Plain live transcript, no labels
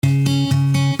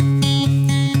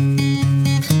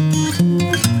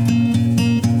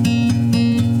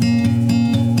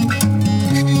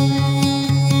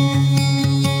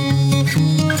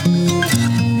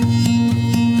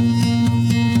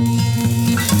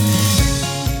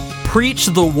Preach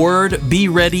the word, be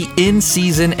ready in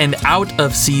season and out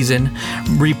of season.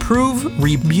 Reprove,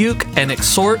 rebuke, and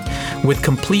exhort with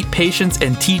complete patience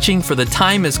and teaching, for the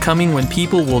time is coming when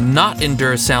people will not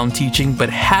endure sound teaching, but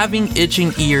having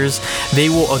itching ears, they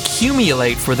will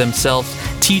accumulate for themselves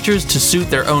teachers to suit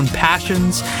their own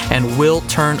passions, and will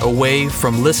turn away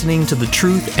from listening to the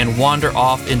truth and wander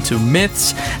off into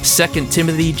myths. 2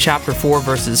 Timothy chapter 4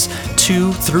 verses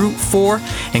 2 through 4.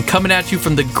 And coming at you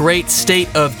from the great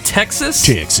state of Texas.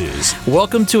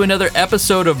 Welcome to another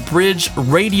episode of Bridge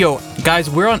Radio. Guys,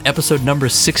 we're on episode number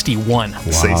 61. Wow.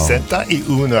 61.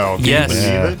 Can yes.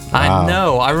 you believe it? I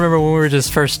know. I remember when we were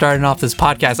just first starting off this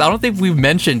podcast. I don't think we've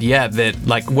mentioned yet that,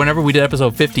 like, whenever we did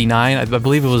episode 59, I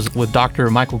believe it was with Dr.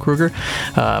 Michael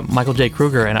J.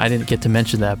 Kruger, and I didn't get to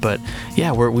mention that. But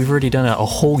yeah, we've already done a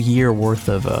whole year worth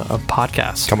of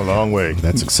podcasts. Come a long way.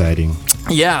 That's exciting.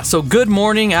 Yeah, so good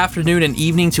morning, afternoon, and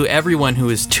evening to everyone who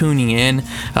is tuning in.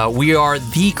 We are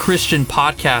the Christian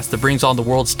podcast that brings on the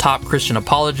world's top Christian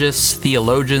apologists,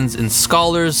 theologians, and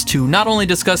scholars to not only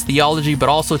discuss theology, but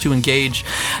also to engage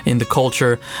in the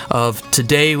culture of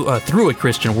today through a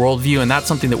Christian worldview, and that's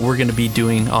something that we're going to be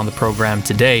doing on the program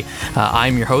today.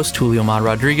 I'm your host, Julio Mon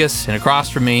Rodriguez, and across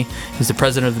from me is the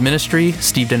president of the ministry,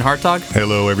 Steve Den Hartog.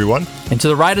 Hello, everyone. And to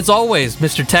the right, as always,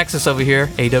 Mr. Texas over here,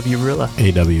 A.W. Rilla.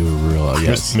 A.W. Rilla,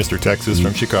 yes. Mr. Texas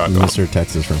from Chicago. Mr.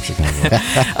 Texas from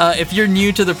Chicago. If you're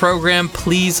new to the program,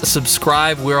 please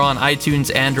subscribe. We're on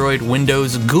iTunes, Android,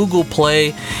 Windows, Google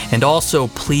Play, and also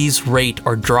please rate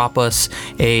or drop us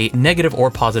a negative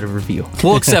or positive review.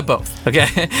 We'll accept both,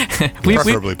 okay?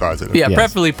 Preferably positive. Yeah, yes.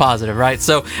 Preferably positive, right?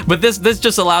 So, but this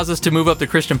just allows us to move up the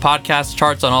Christian podcast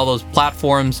charts on all those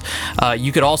platforms.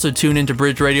 You could also tune into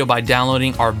Bridge Radio by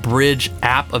downloading our Bridge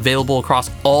app, available across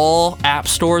all app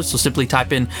stores. So simply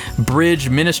type in Bridge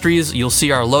Ministries. You'll see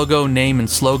our logo, name, and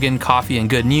slogan, Coffee and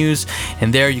Good News.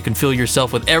 And there you can fill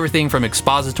yourself with everything from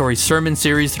expository sermon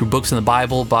series through books in the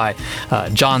Bible by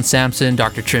John Samson,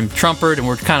 Dr. Tim Trumpert, and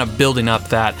we're kind of building up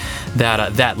that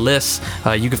list.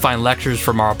 You can find lectures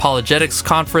from our apologetics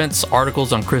conference,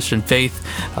 articles on Christian faith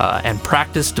and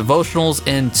practice, devotionals,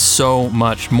 and so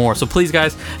much more. So please,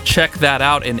 guys, check that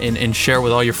out and share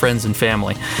with all your friends and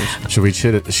family. Should we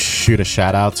shoot a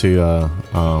shout out to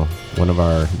one of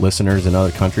our listeners in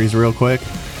other countries real quick?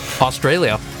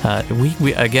 Australia.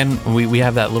 We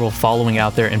have that little following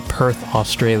out there in Perth,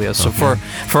 Australia. So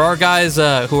for our guys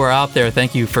who are out there,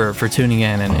 thank you for tuning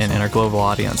in and our global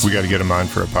audience. We got to get them on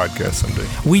for a podcast someday.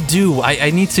 We do.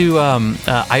 I need to.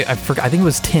 I forgot. I think it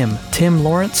was Tim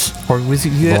Lawrence, or was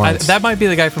he? Lawrence. That might be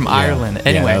the guy from Ireland.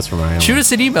 Anyway, yeah, that's from Ireland. Shoot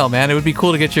us an email, man. It would be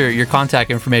cool to get your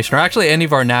contact information, or actually any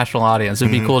of our national audience.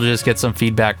 It'd be cool to just get some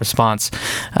feedback response.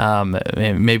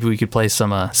 Maybe we could play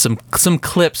some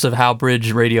clips of how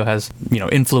Bridge Radio has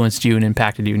influenced you and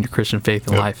impacted you in your Christian faith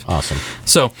and life. Awesome.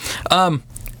 So,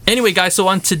 anyway, guys, so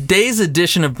on today's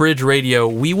edition of Bridge Radio,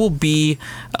 we will be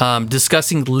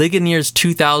discussing Ligonier's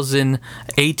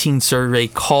 2018 survey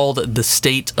called The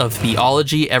State of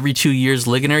Theology. Every 2 years,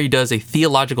 Ligonier does a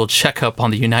theological checkup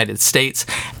on the United States,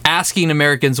 asking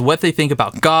Americans what they think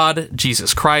about God,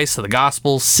 Jesus Christ, the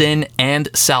gospel, sin, and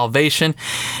salvation.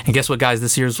 And guess what, guys?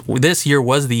 This year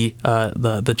was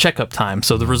the checkup time.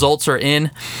 So the results are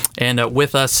in, and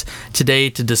with us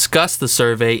today to discuss the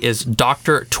survey is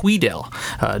Dr. Tweedale.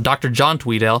 Dr. John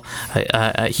Tweedale.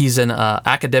 He's an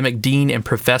academic dean and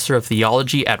professor of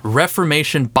theology at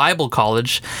Reformation Bible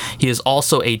College. He is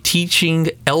also a teaching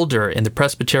elder in the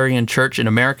Presbyterian Church in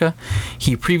America.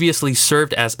 He previously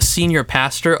served as senior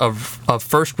pastor of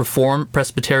First Reformed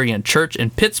Presbyterian Church in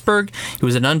Pittsburgh. He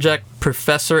was an adjunct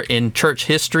professor in church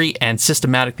history and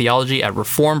systematic theology at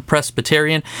Reformed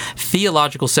Presbyterian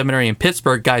Theological Seminary in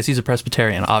Pittsburgh. Guys, he's a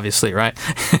Presbyterian, obviously, right?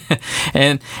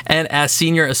 and as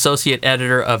senior associate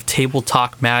editor of Table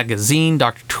Talk magazine,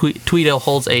 Dr. Tweedale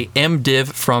holds a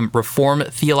MDiv from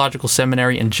Reformed Theological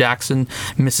Seminary in Jackson,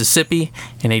 Mississippi,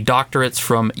 and a doctorates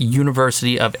from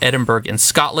University of Edinburgh in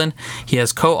Scotland. He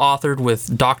has co-authored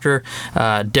with Dr.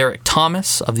 Derek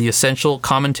Thomas of the Essential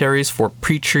Commentaries for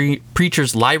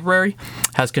Preacher's Library,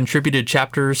 has contributed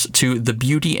chapters to The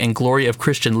Beauty and Glory of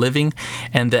Christian Living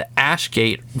and the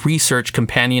Ashgate Research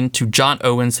Companion to John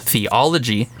Owen's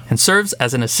Theology, and serves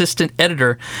as an assistant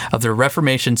editor of the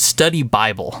Reformation Study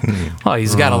Bible. Oh,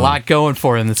 he's got a lot going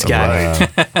for him, this guy.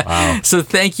 Wow. So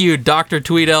thank you, Dr.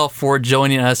 Tweedale, for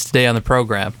joining us today on the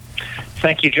program.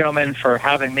 Thank you, gentlemen, for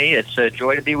having me. It's a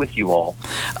joy to be with you all.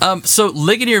 So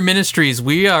Ligonier Ministries,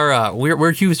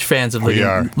 we're huge fans of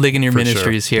Ligonier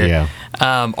Ministries sure. here.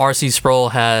 Yeah. R.C. Sproul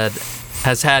had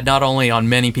has had not only on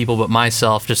many people but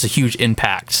myself just a huge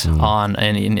impact on.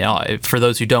 And for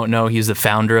those who don't know, he's the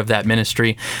founder of that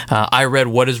ministry. I read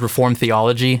What is Reformed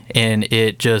Theology, and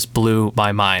it just blew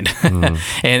my mind.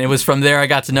 And it was from there I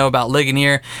got to know about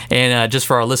Ligonier. And just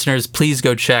for our listeners, please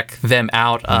go check them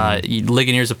out.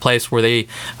 Ligonier is a place where they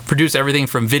produce everything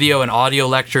from video and audio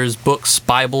lectures, books,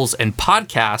 Bibles, and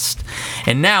podcasts.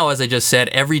 And now, as I just said,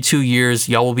 every 2 years,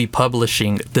 y'all will be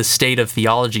publishing the State of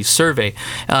Theology survey.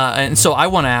 And so I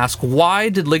want to ask, why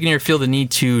did Ligonier feel the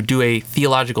need to do a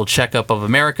theological checkup of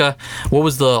America? What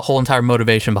was the whole entire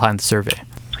motivation behind the survey?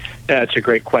 That's a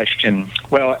great question.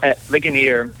 Well, at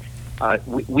Ligonier,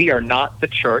 we are not the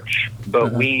church,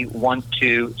 but we want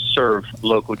to serve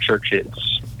local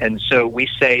churches. And so we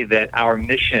say that our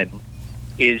mission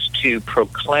is to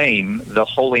proclaim the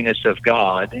holiness of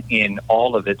God in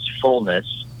all of its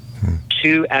fullness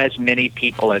to as many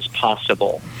people as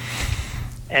possible.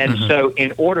 And so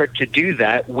in order to do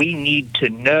that, we need to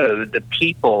know the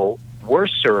people we're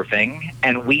serving,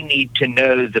 and we need to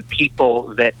know the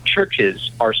people that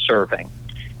churches are serving.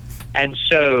 And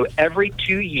so every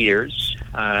 2 years,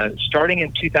 starting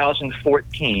in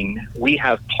 2014, we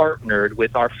have partnered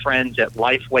with our friends at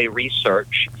Lifeway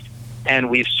Research, and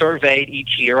we've surveyed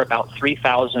each year about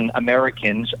 3,000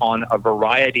 Americans on a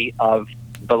variety of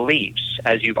beliefs,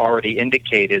 as you've already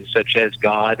indicated, such as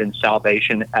God and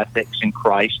salvation, ethics in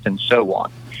Christ, and so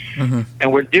on.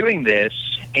 And we're doing this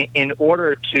in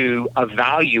order to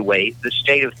evaluate the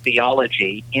state of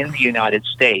theology in the United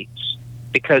States,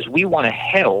 because we want to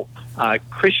help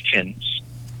Christians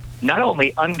not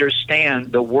only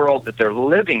understand the world that they're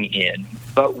living in,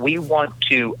 but we want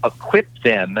to equip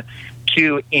them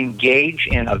to engage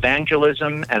in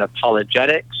evangelism and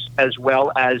apologetics, as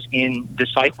well as in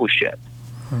discipleship.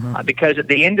 Because at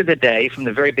the end of the day, from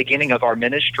the very beginning of our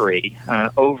ministry,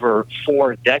 over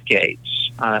 4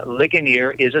 decades,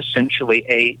 Ligonier is essentially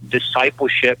a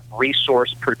discipleship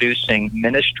resource-producing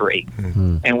ministry.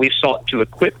 And we've sought to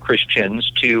equip Christians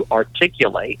to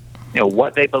articulate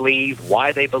what they believe,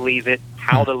 why they believe it,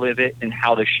 how to live it, and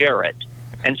how to share it.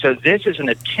 And so this is an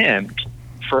attempt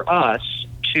for us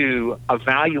to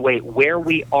evaluate where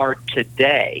we are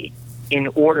today in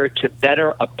order to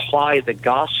better apply the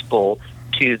gospel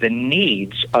to the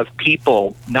needs of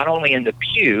people, not only in the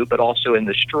pew, but also in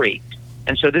the street.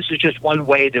 And so this is just one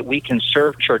way that we can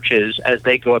serve churches as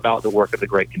they go about the work of the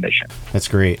Great Commission. That's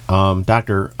great.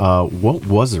 Doctor, what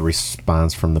was the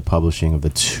response from the publishing of the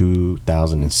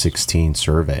 2016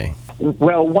 survey?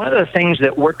 Well, one of the things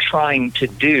that we're trying to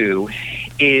do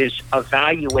is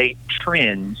evaluate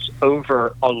trends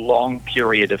over a long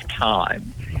period of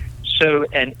time. So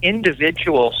an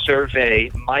individual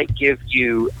survey might give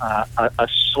you a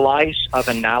slice of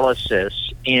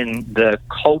analysis in the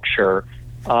culture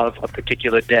of a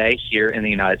particular day here in the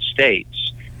United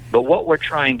States. But what we're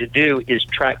trying to do is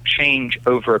track change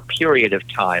over a period of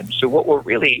time. So what we're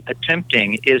really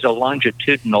attempting is a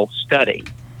longitudinal study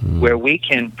where we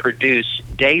can produce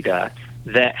data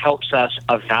that helps us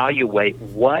evaluate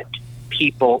what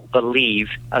people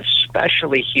believe,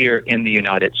 especially here in the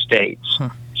United States.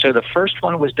 So the first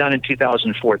one was done in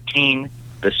 2014.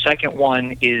 The second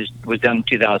one was done in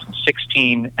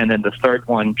 2016, and then the third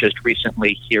one just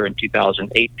recently here in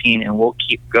 2018, and we'll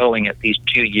keep going at these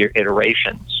 2-year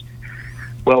iterations.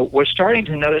 Well, we're starting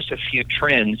to notice a few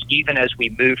trends even as we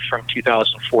move from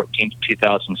 2014 to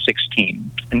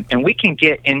 2016. And we can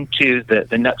get into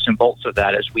the nuts and bolts of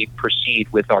that as we proceed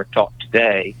with our talk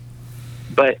today.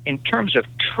 But in terms of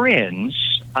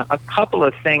trends, a couple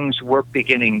of things we're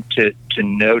beginning to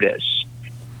notice.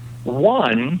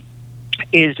 One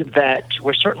is that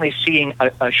we're certainly seeing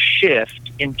a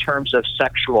shift in terms of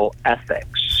sexual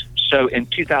ethics. So in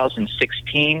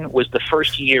 2016 was the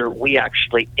first year we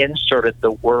actually inserted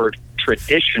the word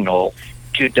traditional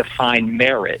to define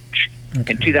marriage.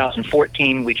 Okay. In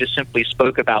 2014, we just simply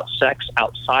spoke about sex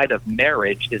outside of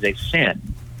marriage is a sin.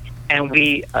 And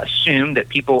we assumed that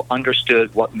people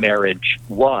understood what marriage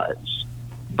was.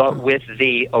 But with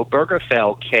the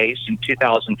Obergefell case in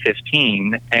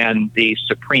 2015 and the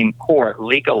Supreme Court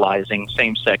legalizing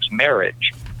same-sex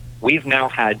marriage, we've now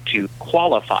had to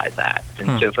qualify that.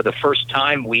 And so for the first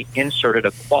time, we inserted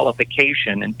a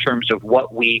qualification in terms of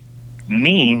what we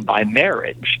mean by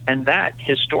marriage. And that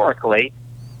historically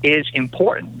is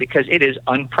important because it is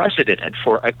unprecedented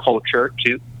for a culture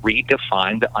to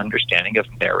redefine the understanding of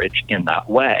marriage in that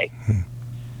way.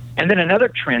 And then another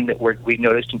trend that we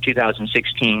noticed in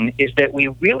 2016 is that we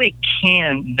really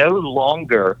can no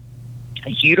longer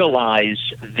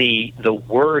utilize the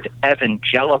word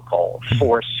evangelical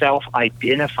for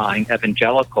self-identifying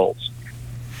evangelicals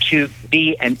to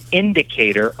be an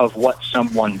indicator of what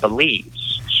someone believes.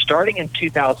 starting in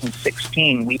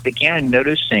 2016, we began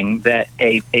noticing that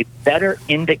a better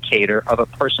indicator of a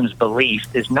person's belief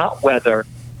is not whether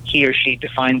he or she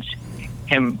defines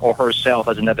him or herself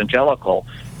as an evangelical,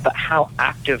 but how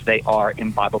active they are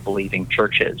in Bible-believing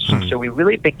churches. So we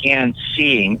really began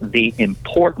seeing the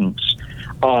importance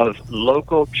of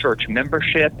local church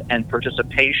membership and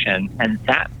participation, and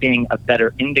that being a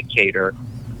better indicator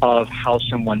of how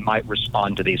someone might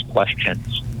respond to these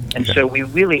questions. And so we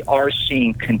really are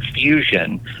seeing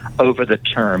confusion over the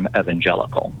term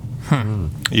evangelical.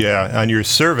 Yeah, on your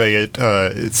survey,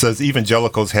 it says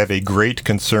evangelicals have a great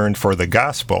concern for the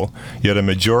gospel, yet a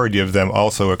majority of them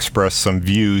also express some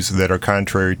views that are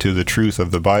contrary to the truth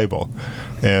of the Bible.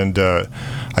 And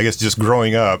I guess just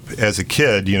growing up as a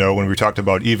kid, when we talked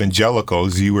about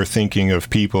evangelicals, you were thinking of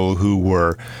people who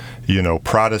were,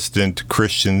 Protestant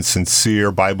Christians, sincere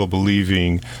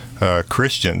Bible-believing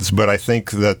Christians. But I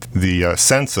think that the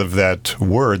sense of that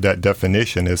word, that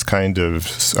definition, has kind of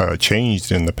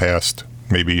changed in the past,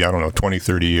 maybe, 20,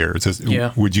 30 years.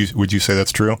 Would you say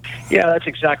that's true? Yeah, that's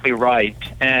exactly right.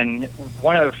 And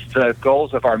one of the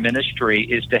goals of our ministry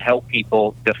is to help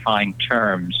people define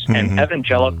terms. And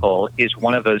evangelical is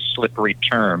one of those slippery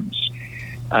terms.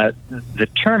 The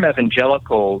term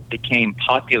evangelical became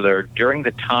popular during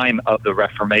the time of the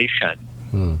Reformation,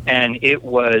 and it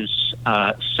was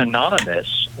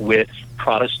synonymous with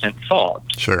Protestant thought.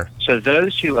 Sure. So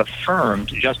those who affirmed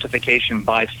justification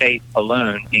by faith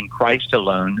alone in Christ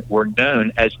alone were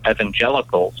known as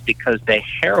evangelicals because they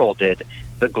heralded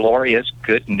the glorious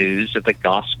good news of the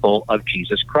gospel of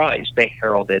Jesus Christ. They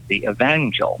heralded the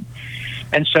evangel.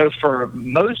 And so for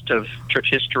most of church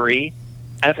history,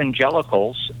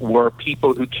 evangelicals were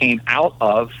people who came out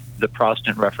of the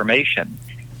Protestant Reformation.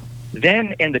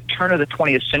 Then in the turn of the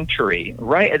 20th century,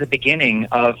 right at the beginning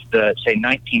of the, say,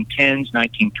 1910s,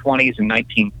 1920s, and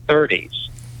 1930s,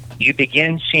 you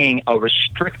begin seeing a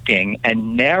restricting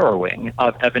and narrowing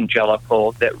of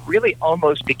evangelical that really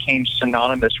almost became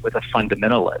synonymous with a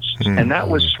fundamentalist. And that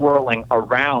was swirling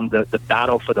around the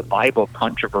battle for the Bible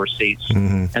controversies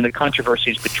and the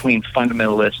controversies between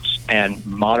fundamentalists and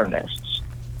modernists.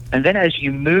 And then as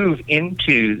you move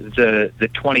into the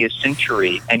 20th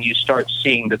century and you start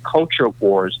seeing the culture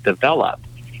wars develop,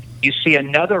 you see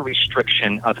another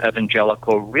restriction of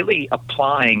evangelical really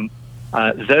applying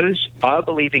those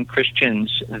Bible-believing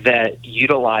Christians that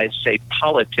utilize, say,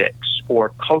 politics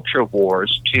or culture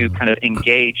wars to kind of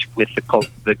engage with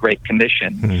the Great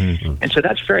Commission. And so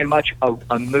that's very much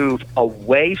a move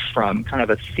away from kind of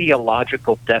a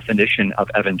theological definition of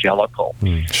evangelical.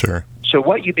 Sure. So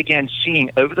what you began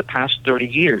seeing over the past 30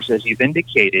 years, as you've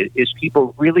indicated, is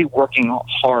people really working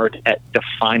hard at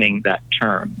defining that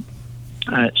term.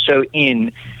 So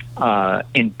in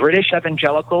British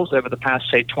evangelicals over the past,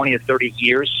 say, 20 or 30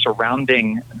 years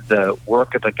surrounding the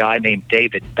work of a guy named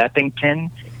David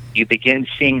Beppington, you begin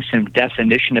seeing some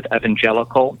definition of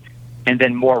evangelical. And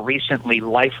then more recently,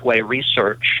 Lifeway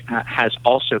Research has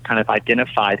also kind of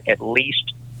identified at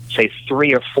least, say,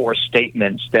 3 or 4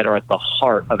 statements that are at the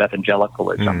heart of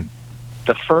evangelicalism.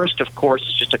 The first, of course,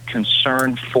 is just a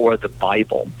concern for the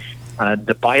Bible.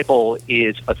 The Bible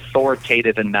is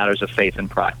authoritative in matters of faith and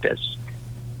practice.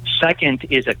 Second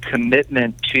is a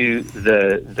commitment to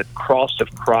the cross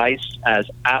of Christ as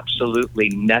absolutely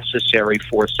necessary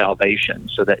for salvation,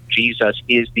 so that Jesus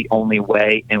is the only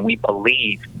way, and we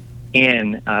believe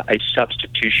in a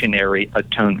substitutionary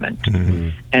atonement.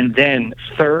 And then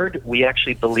third, we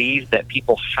actually believe that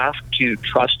people have to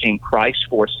trust in Christ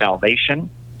for salvation,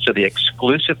 so the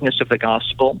exclusiveness of the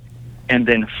gospel. And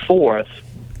then fourth,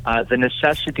 the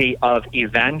necessity of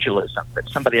evangelism, that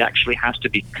somebody actually has to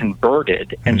be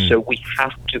converted. And so we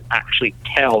have to actually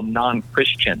tell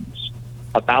non-Christians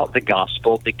about the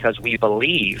gospel, because we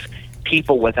believe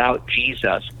people without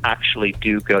Jesus actually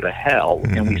do go to hell.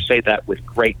 And we say that with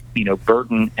great,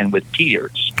 burden and with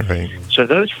tears. Right. So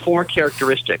those 4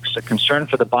 characteristics, a concern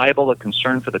for the Bible, a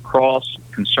concern for the cross,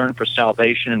 a concern for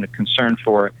salvation, and a concern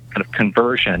for kind of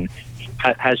conversion,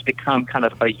 has become kind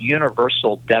of a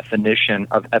universal definition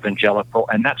of evangelical,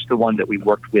 and that's the one that we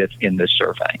worked with in this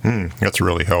survey. That's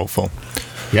really helpful.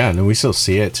 Yeah, and we still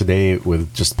see it today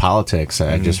with just politics.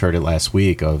 I just heard it last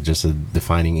week of just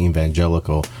defining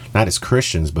evangelical, not as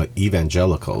Christians, but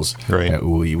evangelicals. Right.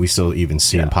 We still even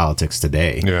see in politics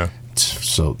today. Yeah.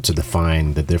 So to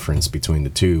define the difference between the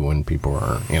two when people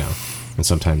are, and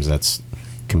sometimes that's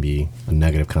can be a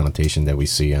negative connotation that we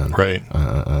see on Right.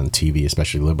 on TV,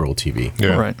 especially liberal TV.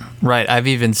 Yeah. Right. I've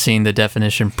even seen the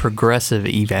definition progressive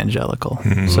evangelical.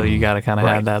 So you got to kind of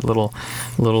have that little,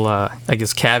 I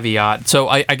guess, caveat. So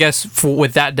I guess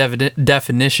with that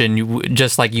definition,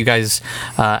 just like you guys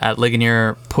at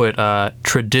Ligonier put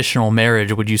traditional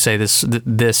marriage, would you say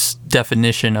this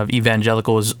definition of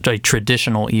evangelical is a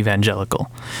traditional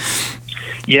evangelical?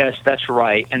 Yes, that's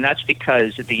right. And that's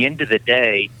because at the end of the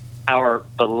day, our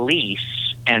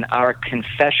beliefs and our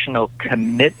confessional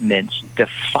commitments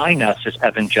define us as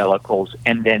evangelicals.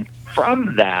 And then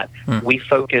from that, we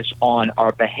focus on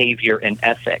our behavior and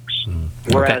ethics.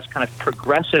 Whereas kind of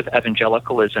progressive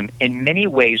evangelicalism in many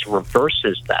ways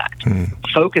reverses that,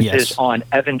 focuses on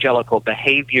evangelical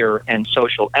behavior and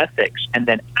social ethics, and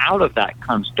then out of that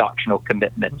comes doctrinal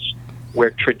commitments,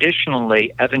 where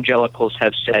traditionally evangelicals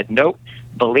have said, nope,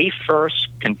 belief first,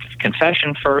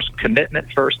 confession first,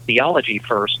 commitment first, theology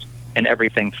first, and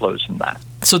everything flows from that.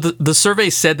 So the survey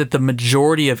said that the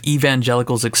majority of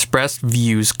evangelicals expressed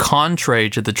views contrary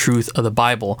to the truth of the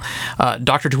Bible.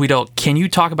 Dr. Tweedale, can you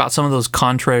talk about some of those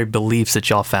contrary beliefs that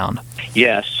y'all found?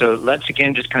 Yes, so let's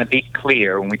again just kind of be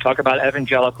clear. When we talk about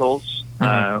evangelicals,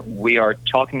 we are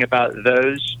talking about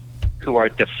those who are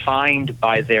defined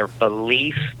by their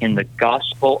belief in the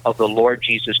gospel of the Lord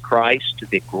Jesus Christ,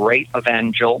 the great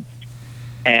evangel,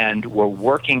 and we're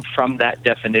working from that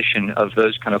definition of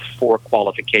those kind of four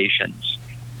qualifications.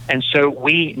 And so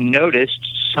we noticed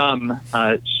some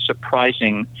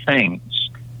surprising things.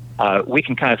 We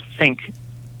can kind of think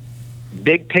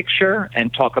big picture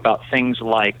and talk about things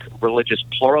like religious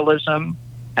pluralism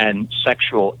and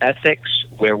sexual ethics,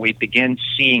 where we begin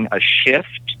seeing a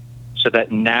shift so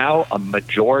that now a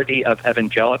majority of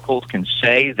evangelicals can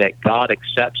say that God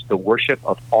accepts the worship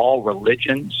of all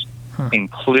religions,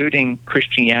 including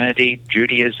Christianity,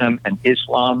 Judaism, and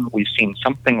Islam. We've seen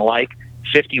something like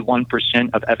 51%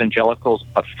 of evangelicals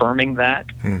affirming that.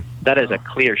 That is a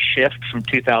clear shift from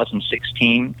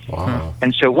 2016. Wow.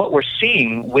 And so what we're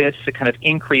seeing with the kind of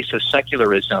increase of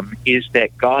secularism is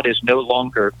that God is no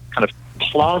longer kind of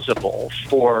plausible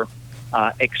for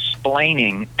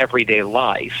explaining everyday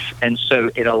life. And so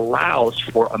it allows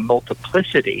for a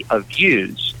multiplicity of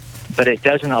views, but it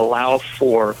doesn't allow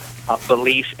for a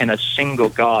belief in a single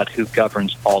God who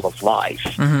governs all of life.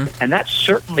 And that's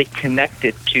certainly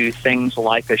connected to things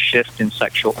like a shift in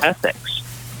sexual ethics,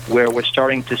 where we're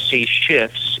starting to see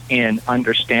shifts in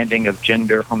understanding of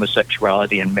gender,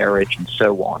 homosexuality, and marriage, and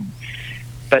so on.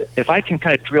 But if I can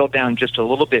kind of drill down just a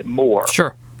little bit more,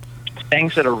 Sure.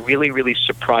 things that are really, really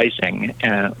surprising.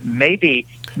 Maybe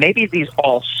these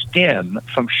all stem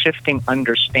from shifting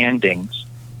understandings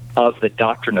of the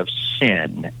doctrine of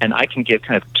sin. And I can give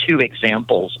kind of two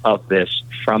examples of this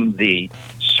from the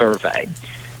survey.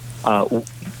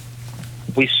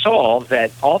 We saw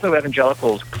that although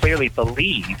evangelicals clearly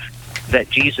believe that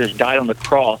Jesus died on the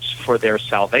cross for their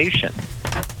salvation,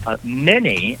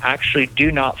 many actually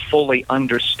do not fully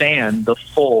understand the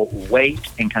full weight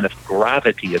and kind of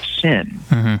gravity of sin.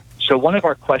 So one of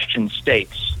our questions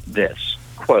states this,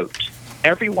 quote,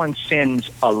 "Everyone sins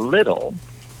a little,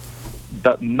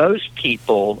 but most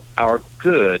people are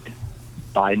good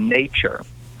by nature."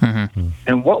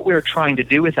 And what we're trying to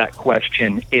do with that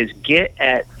question is get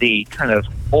at the kind of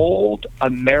old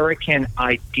American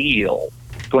ideal,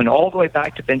 going all the way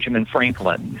back to Benjamin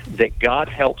Franklin, that God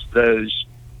helps those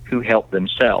who help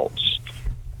themselves.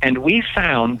 And we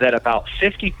found that about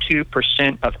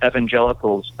 52% of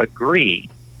evangelicals agree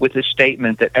with the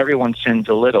statement that everyone sins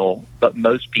a little, but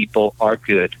most people are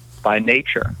good by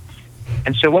nature.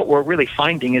 And so what we're really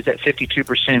finding is that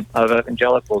 52% of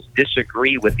evangelicals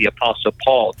disagree with the Apostle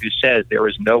Paul, who says there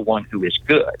is no one who is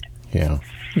good.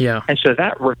 Yeah. And so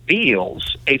that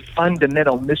reveals a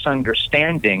fundamental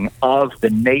misunderstanding of the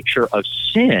nature of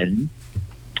sin,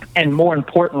 and more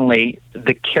importantly,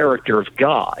 the character of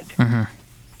God.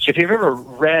 So if you've ever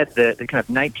read the kind of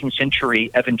 19th century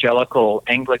evangelical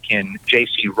Anglican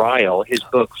J.C. Ryle, his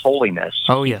book Holiness,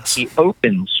 Oh, yes. he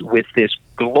opens with this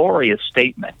glorious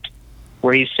statement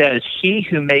where he says, he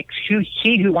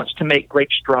who wants to make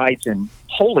great strides in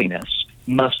holiness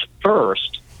must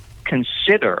first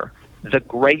consider the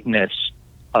greatness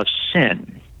of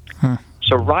sin.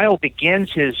 So Ryle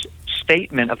begins his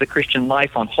statement of the Christian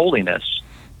life on holiness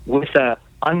with an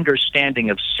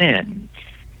understanding of sin.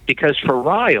 Because for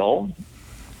Ryle,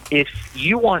 if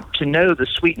you want to know the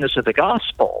sweetness of the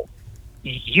gospel,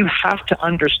 you have to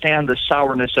understand the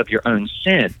sourness of your own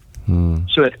sin.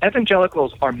 So if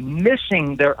evangelicals are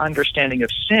missing their understanding of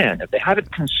sin, if they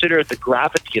haven't considered the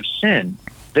gravity of sin,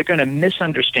 they're going to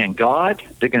misunderstand God,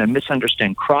 they're going to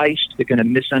misunderstand Christ, they're going to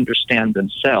misunderstand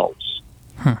themselves.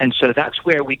 And so that's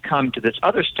where we come to this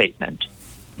other statement,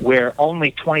 where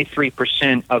only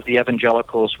 23% of the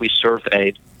evangelicals we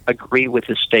surveyed agree with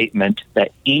the statement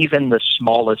that even the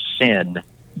smallest sin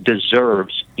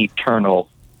deserves eternal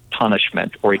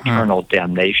punishment or eternal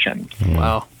damnation.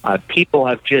 Wow. People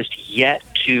have just yet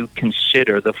to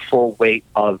consider the full weight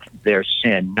of their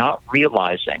sin, not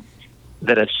realizing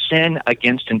that a sin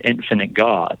against an infinite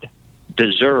God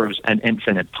deserves an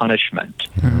infinite punishment.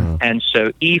 And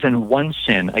so even one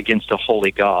sin against a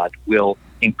holy God will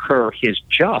incur his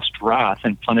just wrath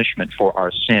and punishment for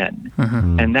our sin.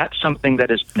 And that's something that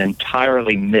has been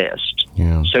entirely missed.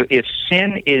 So if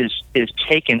sin is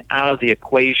taken out of the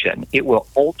equation, it will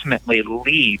ultimately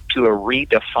lead to a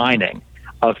redefining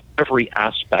of every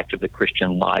aspect of the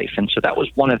Christian life. And so that was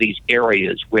one of these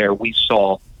areas where we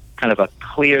saw kind of a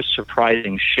clear,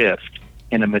 surprising shift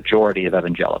in a majority of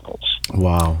evangelicals.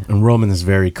 Wow. And Romans is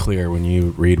very clear when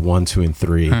you read 1, 2, and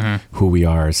 3 who we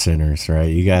are as sinners, right?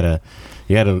 You gotta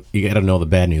know the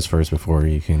bad news first before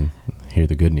you can hear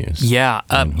the good news. Yeah.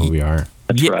 And who we are.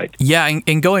 That's right. Yeah,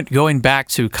 and going back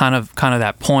to kind of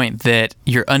that point that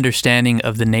your understanding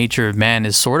of the nature of man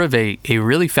is sort of a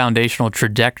really foundational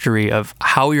trajectory of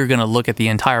how you're going to look at the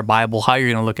entire Bible, how you're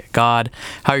going to look at God,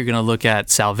 how you're going to look at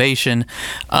salvation.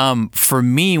 For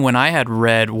me, when I had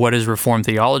read What is Reformed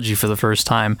Theology for the first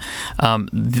time,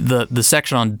 the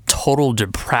section on total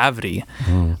depravity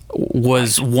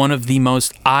was one of the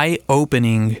most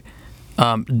eye-opening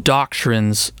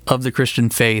doctrines of the Christian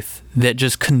faith that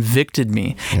just convicted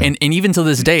me. And even to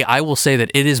this day, I will say that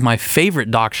it is my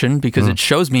favorite doctrine because it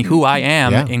shows me who I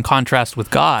am in contrast with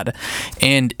God.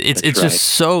 And it's just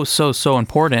so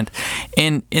important.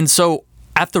 And so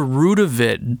at the root of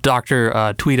it, Dr.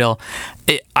 Tweedale,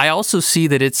 I also see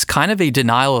that it's kind of a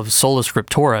denial of sola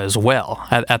scriptura as well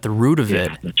at the root of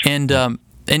it.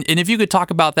 And if you could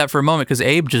talk about that for a moment, because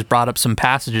Abe just brought up some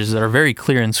passages that are very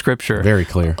clear in Scripture. Very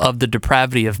clear. Of the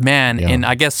depravity of man. Yeah. And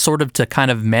I guess sort of to kind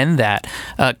of mend that,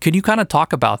 could you kind of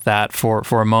talk about that for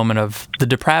a moment of the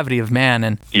depravity of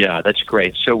man? Yeah, that's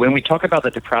great. So when we talk about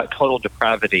the total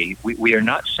depravity, we are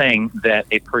not saying that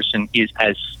a person is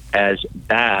as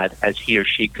bad as he or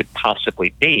she could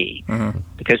possibly be.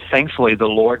 Because thankfully the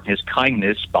Lord in his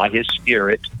kindness, by his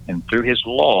Spirit, and through his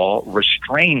law,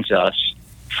 restrains us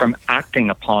from acting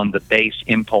upon the base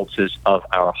impulses of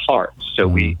our hearts. So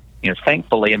we,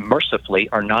 thankfully and mercifully,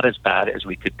 are not as bad as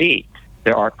we could be.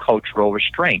 There are cultural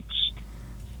restraints.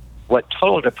 What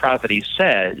total depravity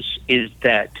says is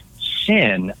that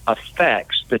sin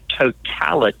affects the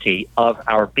totality of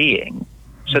our being.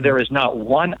 So there is not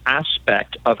one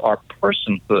aspect of our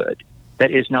personhood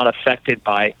that is not affected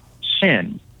by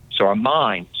sin. So our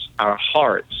minds, our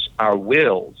hearts, our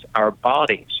wills, our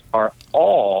bodies are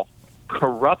all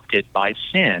corrupted by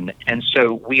sin, and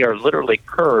so we are literally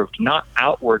curved not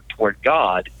outward toward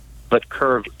God, but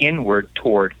curved inward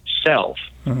toward self,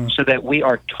 so that we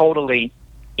are totally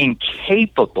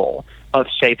incapable of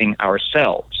saving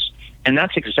ourselves. And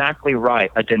that's exactly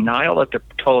right. A denial of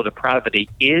total depravity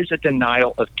is a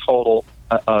denial of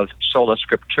sola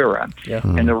scriptura.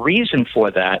 And the reason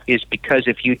for that is because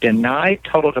if you deny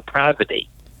total depravity,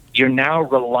 you're now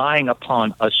relying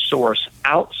upon a source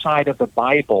outside of the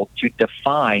Bible to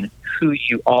define who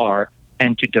you are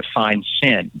and to define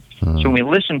sin. So when we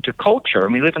listen to culture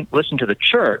and we listen to the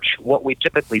church, what we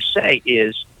typically say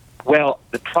is, well,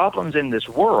 the problems in this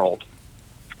world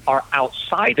are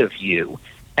outside of you,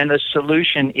 and the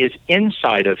solution is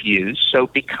inside of you, so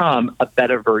become a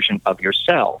better version of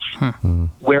yourself.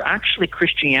 Where actually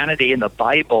Christianity and the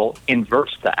Bible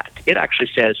inverts that. It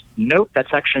actually says, nope,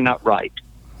 that's actually not right.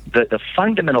 The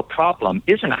fundamental problem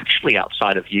isn't actually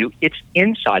outside of you, it's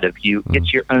inside of you,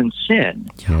 it's your own sin.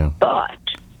 But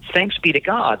thanks be to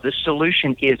God, the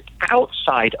solution is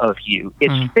outside of you.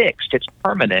 It's fixed, it's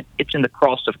permanent, it's in the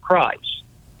cross of Christ.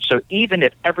 So even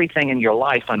if everything in your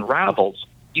life unravels,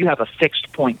 you have a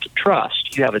fixed point to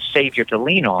trust, you have a Savior to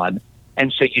lean on,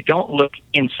 and so you don't look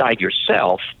inside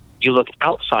yourself, you look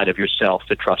outside of yourself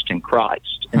to trust in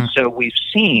Christ. And so we've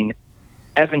seen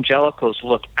evangelicals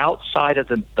look outside of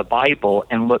the Bible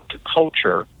and look to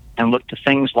culture and look to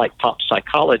things like pop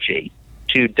psychology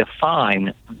to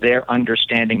define their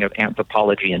understanding of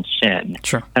anthropology and sin.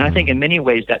 And I think in many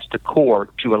ways that's the core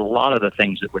to a lot of the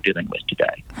things that we're dealing with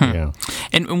today.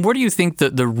 And where do you think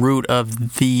the root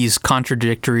of these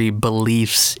contradictory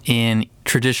beliefs in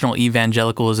traditional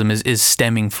evangelicalism is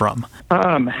stemming from?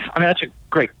 I mean, that's a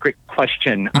great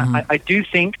question. I do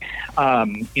think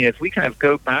if we kind of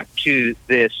go back to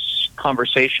this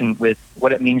conversation with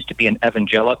what it means to be an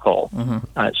evangelical.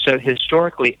 So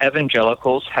historically,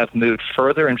 evangelicals have moved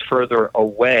further and further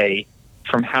away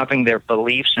from having their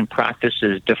beliefs and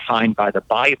practices defined by the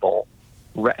Bible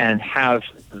and have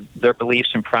their beliefs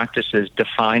and practices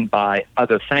defined by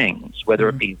other things, whether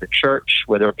it be the church,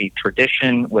 whether it be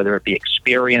tradition, whether it be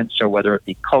experience, or whether it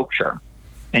be culture.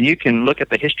 And you can look at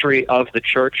the history of the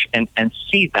church and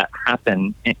see that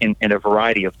happen in a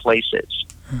variety of places.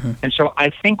 Mm-hmm. And so I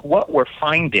think what we're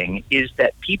finding is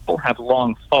that people have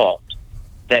long thought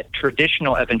that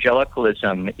traditional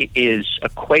evangelicalism is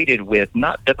equated with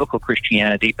not biblical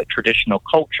Christianity, but traditional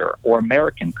culture or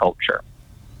American culture.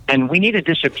 And we need to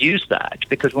disabuse that,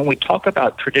 because when we talk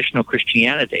about traditional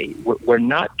Christianity, we're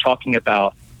not talking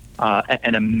about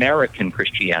an American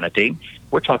Christianity.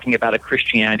 We're talking about a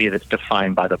Christianity that's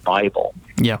defined by the Bible.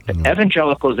 Yeah.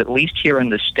 Evangelicals, at least here in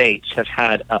the States, have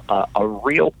had a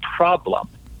real problem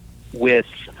with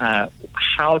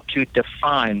how to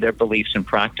define their beliefs and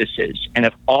practices, and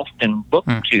have often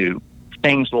looked to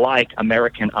things like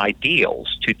American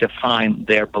ideals to define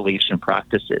their beliefs and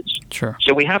practices. Sure.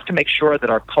 So we have to make sure that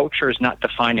our culture is not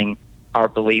defining our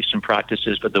beliefs and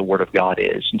practices, but the Word of God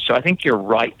is. And so I think you're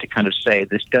right to kind of say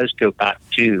this does go back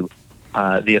to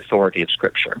the authority of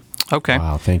Scripture. Okay.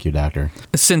 Wow, thank you, Doctor.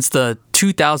 Since the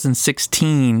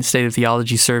 2016 State of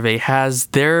Theology survey, has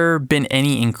there been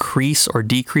any increase or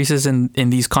decreases in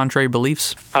these contrary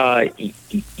beliefs?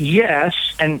 Yes,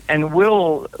 and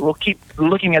we'll keep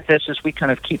looking at this as we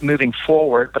kind of keep moving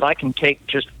forward, but I can take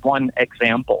just one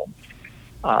example.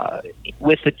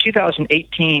 With the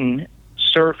 2018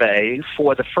 survey,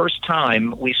 for the first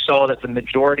time, we saw that the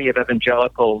majority of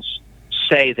evangelicals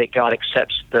say that God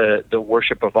accepts the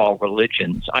worship of all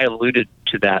religions. I alluded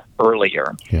to that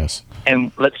earlier. Yes.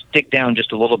 And let's dig down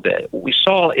just a little bit. What we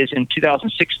saw is in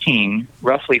 2016,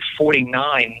 roughly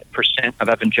 49% of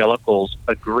evangelicals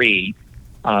agree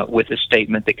with the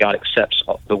statement that God accepts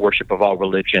the worship of all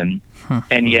religion.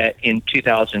 And yet in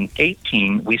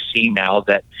 2018, we see now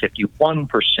that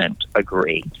 51%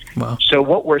 agree. Wow. So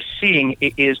what we're seeing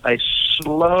is a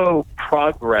slow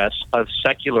progress of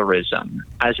secularism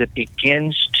as it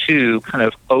begins to kind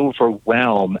of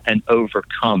overwhelm and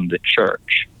overcome the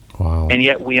church. Wow. And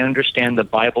yet we understand the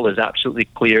Bible is absolutely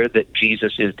clear that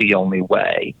Jesus is the only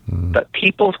way. But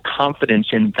people's confidence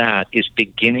in that is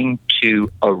beginning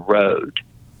to erode.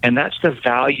 And that's the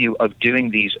value of doing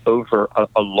these over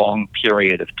a long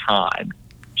period of time.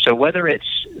 So whether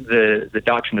it's the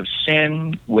doctrine of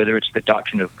sin, whether it's the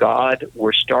doctrine of God,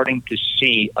 we're starting to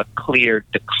see a clear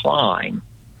decline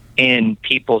in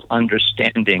people's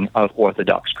understanding of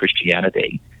Orthodox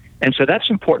Christianity. And so that's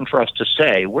important for us to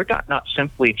say. We're not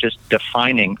simply just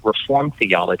defining Reformed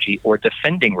theology or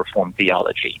defending Reformed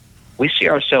theology. We see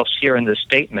ourselves here in this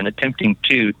statement attempting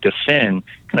to defend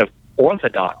kind of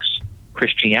Orthodox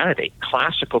Christianity,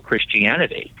 classical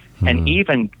Christianity, and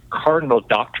even cardinal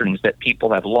doctrines that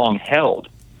people have long held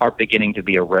are beginning to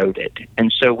be eroded.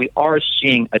 And so we are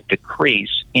seeing a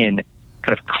decrease in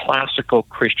kind of classical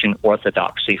Christian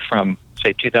orthodoxy from,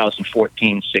 say,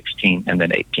 2014, 16, and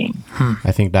then 18.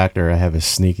 I think, Doctor, I have a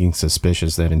sneaking suspicion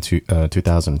that in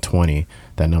 2020,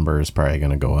 that number is probably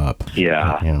going to go up.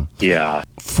 Yeah.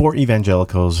 For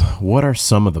evangelicals, what are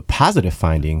some of the positive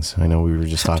findings? I know we were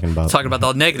just talking about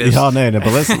the negatives. Yeah, all negative,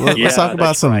 but let's talk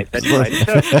about some. Right, that's right.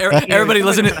 So, Everybody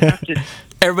listening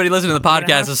to the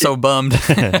podcast is so bummed.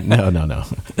 No.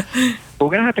 We're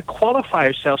going to have to qualify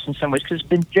ourselves in some ways because it's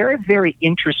been very, very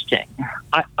interesting.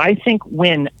 I think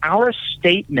when our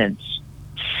statements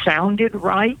sounded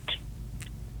right,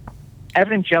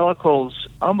 evangelicals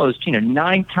almost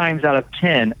 9 times out of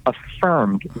 10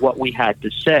 affirmed what we had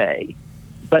to say.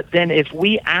 But then if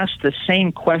we asked the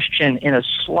same question in a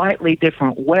slightly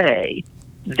different way,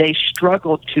 they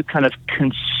struggled to kind of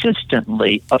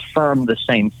consistently affirm the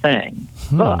same thing.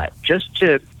 But just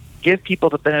to give people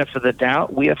the benefit of the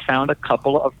doubt, we have found a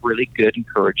couple of really good,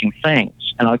 encouraging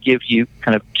things. And I'll give you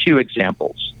kind of 2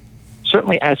 examples.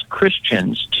 Certainly as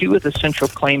Christians, 2 of the central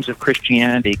claims of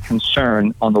Christianity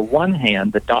concern, on the one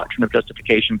hand, the doctrine of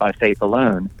justification by faith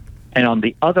alone, and on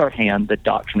the other hand, the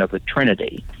doctrine of the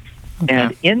Trinity. Okay.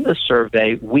 And in the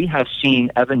survey, we have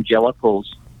seen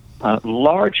evangelicals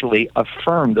largely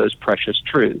affirm those precious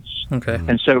truths. Okay.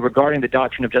 And so regarding the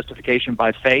doctrine of justification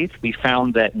by faith, we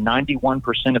found that 91%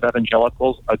 of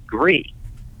evangelicals agree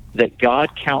that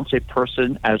God counts a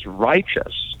person as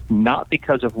righteous, not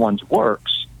because of one's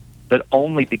works, but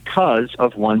only because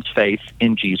of one's faith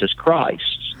in Jesus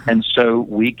Christ. And so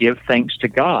we give thanks to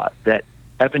God that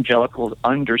evangelicals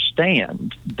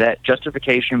understand that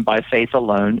justification by faith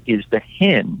alone is the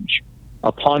hinge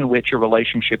upon which a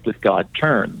relationship with God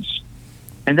turns.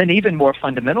 And then even more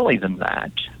fundamentally than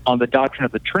that, on the doctrine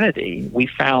of the Trinity, we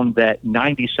found that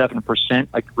 97%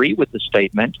 agree with the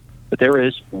statement But there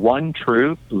is one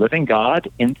true living God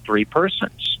in three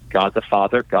persons: God the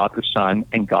Father, God the Son,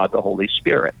 and God the Holy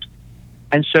Spirit.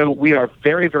 And so we are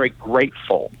very, very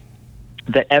grateful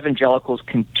that evangelicals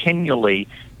continually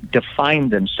define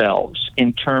themselves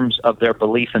in terms of their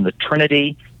belief in the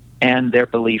Trinity and their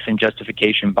belief in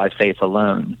justification by faith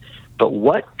alone. But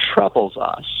what troubles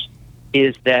us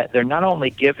is that they're not only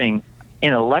giving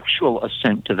intellectual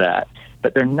assent to that,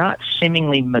 but they're not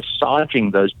seemingly massaging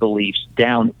those beliefs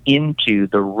down into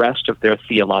the rest of their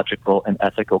theological and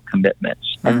ethical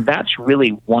commitments. And that's really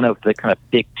one of the kind of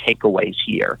big takeaways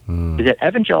here, is that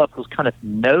evangelicals kind of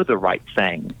know the right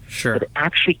thing, but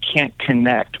actually can't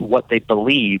connect what they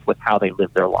believe with how they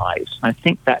live their lives. I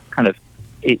think that kind of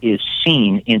is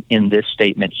seen in this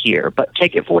statement here. But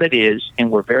take it for what it is,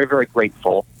 and we're very, very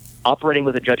grateful. Operating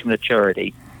with a judgment of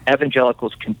charity,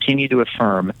 evangelicals continue to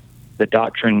affirm the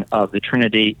doctrine of the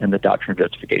Trinity and the doctrine of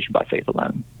justification by faith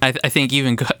alone. I think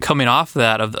even coming off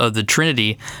that of the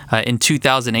Trinity, in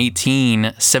 2018,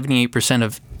 78%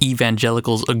 of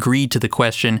evangelicals agreed to the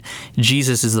question,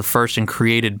 Jesus is the first and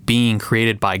created being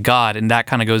created by God. And that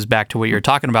kind of goes back to what you're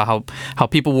talking about, how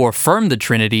people will affirm the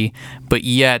Trinity, but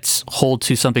yet hold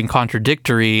to something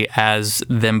contradictory as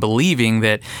them believing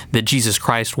that Jesus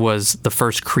Christ was the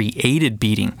first created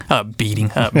being.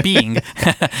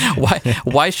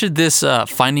 Why should this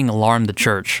finding alarm the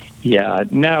church? Yeah,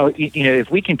 no,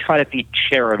 if we can try to be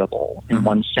charitable in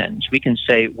one sense, we can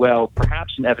say, well,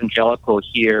 perhaps an evangelical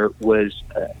here was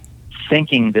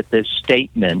thinking that this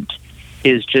statement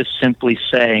is just simply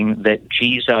saying that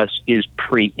Jesus is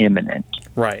preeminent,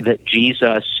 right? That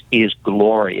Jesus is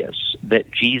glorious,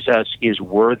 that Jesus is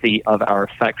worthy of our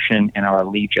affection and our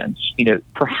allegiance.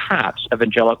 Perhaps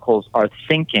evangelicals are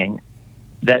thinking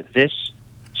that this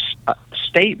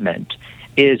statement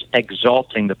is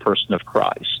exalting the person of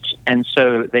Christ. And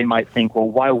so they might think, well,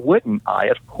 why wouldn't I?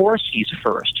 Of course he's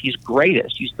first. He's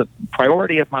greatest. He's the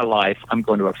priority of my life. I'm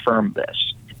going to affirm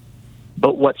this.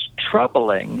 But what's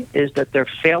troubling is that they're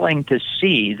failing to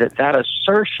see that that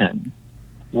assertion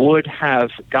would have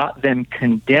got them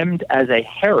condemned as a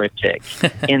heretic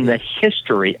in the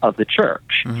history of the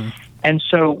church. And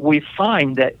so we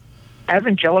find that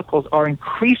evangelicals are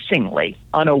increasingly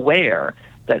unaware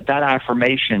that that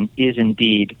affirmation is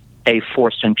indeed a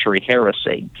 4th century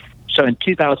heresy. So in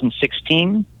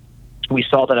 2016, we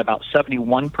saw that about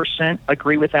 71%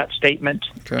 agree with that statement.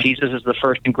 Okay. Jesus is the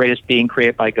first and greatest being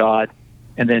created by God.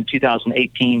 And then in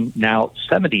 2018, now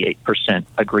 78%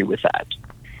 agree with that.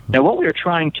 Now, what we are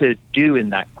trying to do in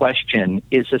that question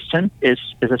is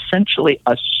essentially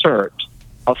assert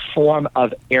a form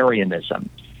of Arianism.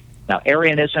 Now,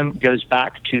 Arianism goes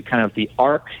back to kind of the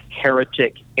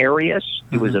arch-heretic Arius,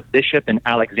 who was a bishop in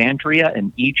Alexandria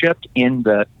in Egypt in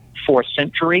the 4th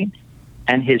century,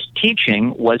 and his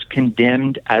teaching was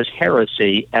condemned as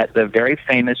heresy at the very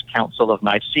famous Council of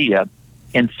Nicaea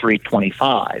in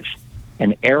 325.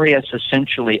 And Arius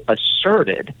essentially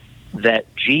asserted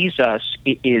that Jesus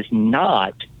is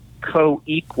not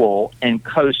co-equal and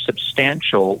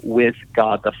co-substantial with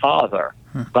God the Father,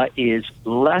 but is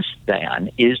less than,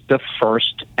 is the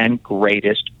first and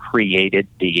greatest created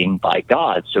being by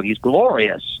God. So he's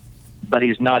glorious, but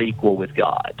he's not equal with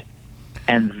God.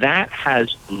 And that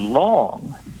has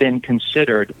long been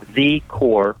considered the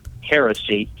core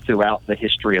heresy throughout the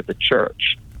history of the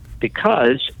church.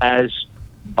 Because as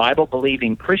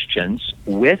Bible-believing Christians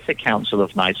with the Council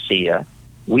of Nicaea,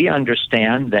 we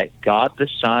understand that God the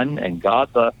Son and God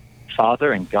the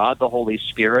Father and God the Holy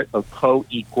Spirit are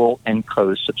co-equal and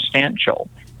co-substantial.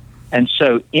 And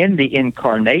so in the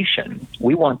incarnation,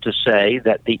 we want to say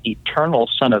that the eternal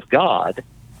Son of God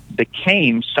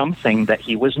became something that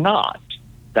he was not,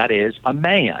 that is, a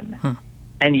man.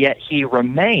 And yet he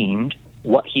remained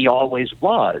what he always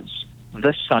was,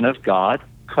 the Son of God,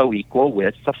 co-equal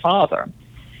with the Father.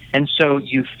 And so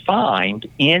you find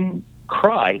in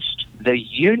Christ the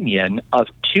union of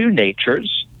two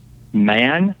natures,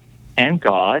 man and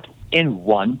God, in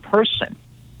one person.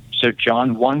 So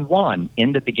John 1:1,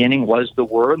 in the beginning was the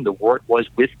Word, and the Word was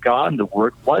with God, and the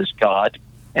Word was God.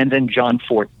 And then John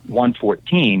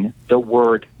 1:14, the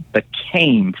Word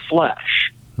became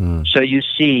flesh. So you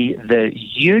see the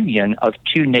union of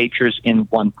two natures in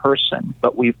one person.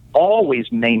 But we've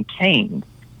always maintained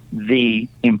the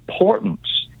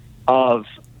importance of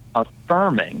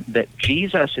affirming that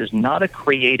Jesus is not a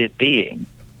created being,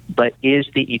 but is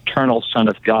the eternal Son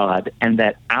of God, and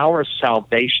that our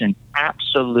salvation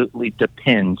absolutely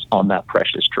depends on that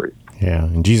precious truth. Yeah,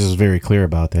 and Jesus is very clear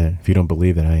about that. If you don't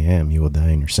believe that I am, you will die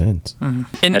in your sins. And,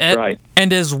 That's right.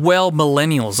 And as well,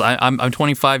 millennials. I'm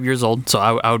 25 years old, so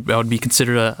I would be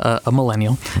considered a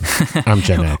millennial. I'm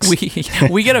Gen X.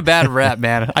 we get a bad rap,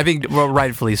 man. I think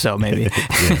rightfully so, maybe.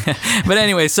 But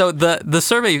anyway, so the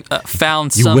survey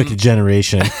found you wicked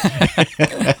generation.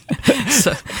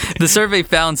 So the survey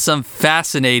found some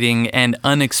fascinating and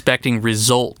unexpected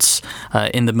results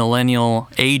in the millennial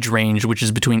age range, which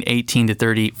is between 18 to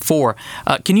 34.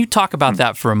 Can you talk about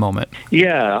that for a moment?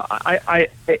 Yeah,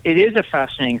 it is a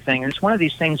fascinating thing. It's one of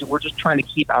these things that we're just trying to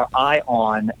keep our eye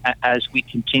on as we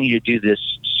continue to do this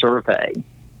survey.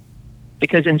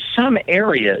 Because in some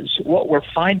areas, what we're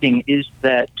finding is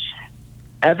that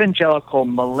evangelical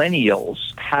millennials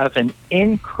have an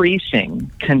increasing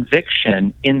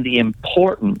conviction in the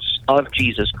importance of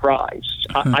Jesus Christ.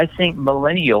 I think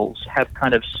millennials have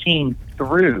kind of seen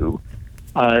through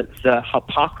the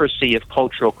hypocrisy of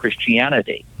cultural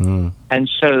Christianity. And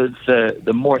so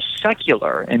the more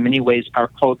secular, in many ways, our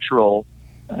culture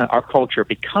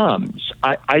becomes,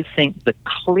 I think the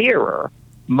clearer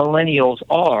millennials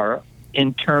are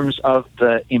in terms of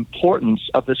the importance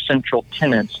of the central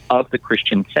tenets of the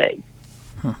Christian faith.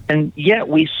 And yet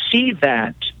we see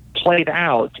that played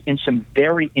out in some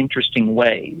very interesting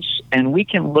ways. And we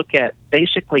can look at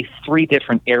basically three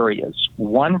different areas.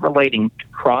 One relating to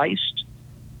Christ,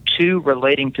 two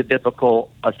relating to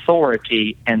biblical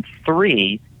authority, and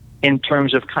three in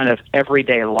terms of kind of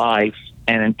everyday life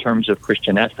and in terms of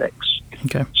Christian ethics.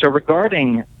 Okay. So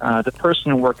regarding the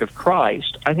person and work of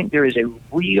Christ, I think there is a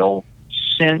real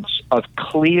sense of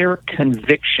clear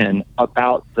conviction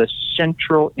about the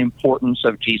central importance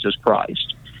of Jesus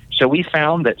Christ. So we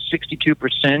found that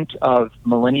 62% of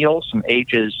millennials from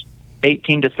ages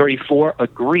 18 to 34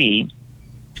 agree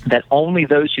that only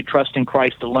those who trust in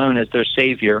Christ alone as their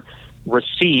Savior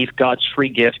receive God's free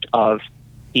gift of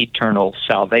eternal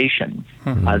salvation.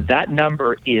 That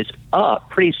number is up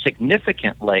pretty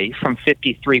significantly from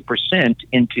 53%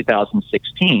 in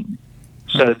 2016.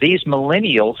 So these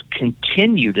millennials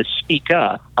continue to speak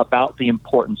up about the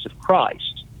importance of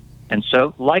Christ. And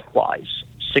so likewise,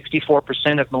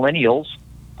 64% of millennials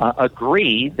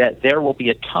agree that there will be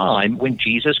a time when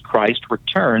Jesus Christ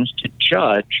returns to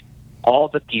judge all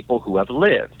the people who have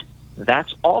lived.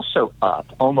 That's also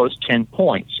up almost 10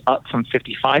 points, up from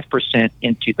 55%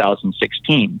 in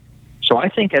 2016. So I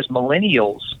think as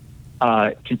millennials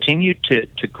continue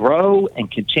to grow and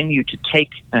continue to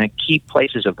take key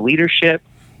places of leadership,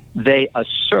 they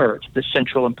assert the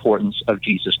central importance of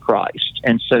Jesus Christ.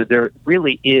 And so there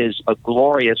really is a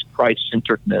glorious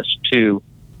Christ-centeredness to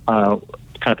kind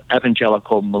of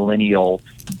evangelical millennial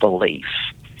belief.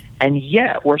 And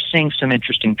yet we're seeing some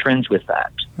interesting trends with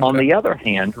that. Okay. On the other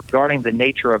hand, regarding the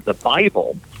nature of the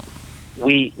Bible,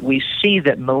 we see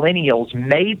that millennials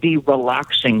may be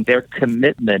relaxing their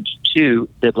commitment to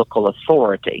biblical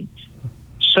authority.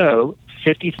 So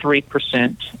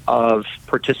 53% of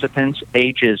participants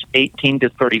ages 18 to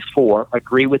 34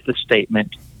 agree with the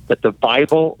statement that the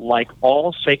Bible, like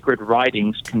all sacred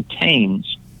writings,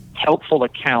 contains helpful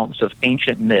accounts of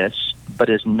ancient myths,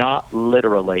 but is not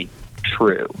literally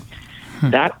true.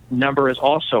 That number is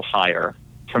also higher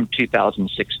from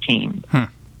 2016. And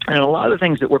a lot of the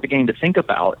things that we're beginning to think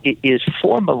about is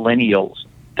for millennials,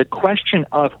 the question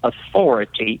of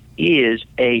authority is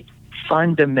a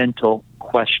fundamental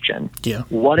question. Yeah.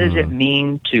 What does it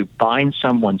mean to bind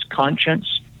someone's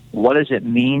conscience? What does it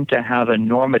mean to have a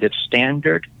normative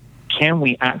standard? Can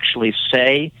we actually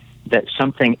say that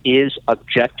something is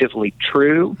objectively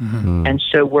true? And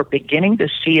so we're beginning to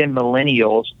see in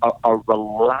millennials a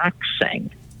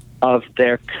relaxing of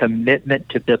their commitment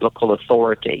to biblical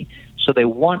authority. So they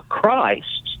want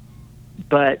Christ,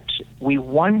 but we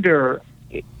wonder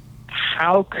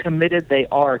how committed they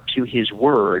are to his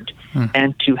word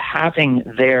and to having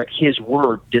his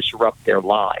word disrupt their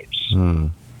lives.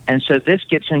 And so this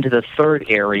gets into the third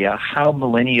area, how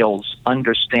millennials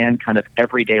understand kind of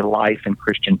everyday life and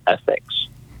Christian ethics.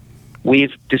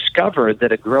 We've discovered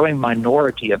that a growing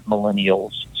minority of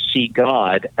millennials see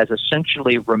God as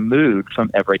essentially removed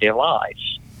from everyday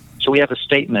lives. So we have a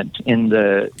statement in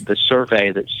the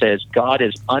survey that says, God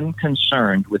is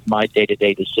unconcerned with my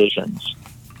day-to-day decisions.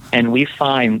 And we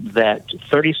find that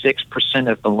 36%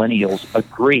 of millennials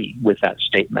agree with that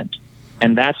statement.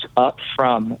 And that's up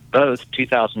from both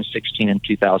 2016 and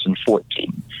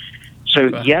 2014.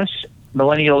 So yes,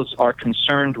 millennials are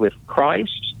concerned with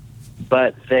Christ,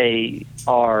 but they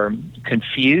are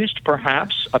confused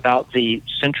perhaps about the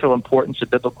central importance of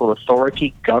biblical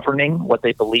authority governing what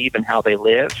they believe and how they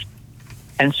live.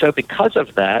 And so because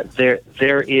of that,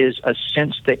 there is a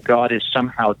sense that God is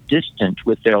somehow distant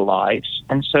with their lives,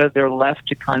 and so they're left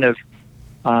to kind of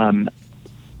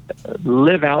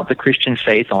live out the Christian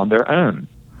faith on their own.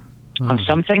 On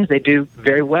some things they do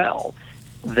very well.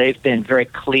 They've been very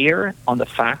clear on the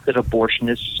fact that abortion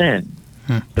is sin.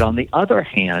 But on the other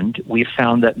hand, we've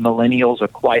found that millennials are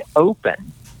quite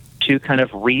open to kind of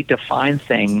redefine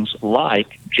things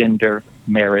like gender,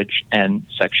 marriage, and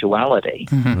sexuality.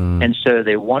 And so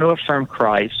they want to affirm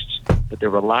Christ, but they're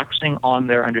relaxing on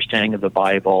their understanding of the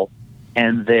Bible,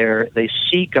 and they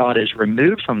see God as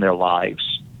removed from their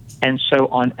lives. And so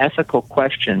on ethical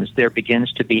questions, there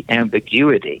begins to be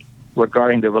ambiguity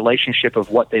regarding the relationship of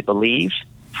what they believe,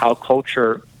 how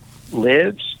culture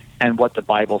lives, and what the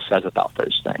Bible says about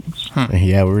those things.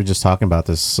 Yeah, we were just talking about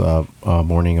this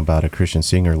morning about a Christian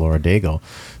singer, Laura Daigle,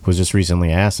 who was just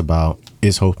recently asked about,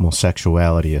 is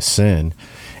homosexuality a sin?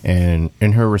 And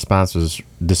her response was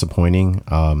disappointing.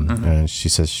 And she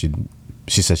says she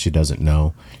doesn't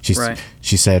know.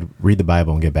 She said, read the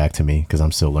Bible and get back to me because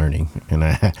I'm still learning. And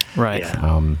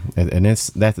and it's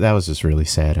that was just really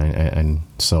sad. And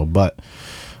so, but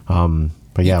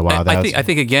yeah, wow. I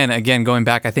think again, going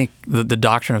back, I think the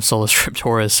doctrine of sola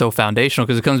scriptura is so foundational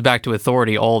because it comes back to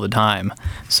authority all the time.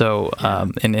 So,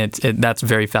 and that's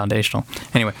very foundational.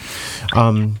 Anyway,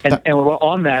 and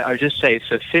on that, I would just say,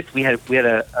 so fifth, we had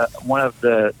one of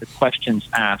the questions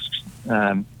asked.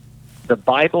 The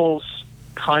Bible's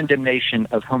condemnation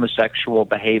of homosexual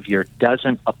behavior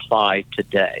doesn't apply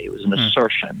today. It was an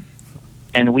assertion.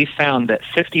 And we found that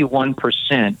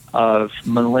 51% of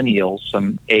millennials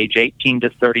from age 18 to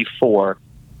 34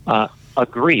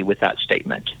 agree with that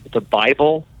statement. The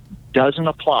Bible doesn't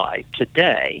apply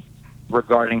today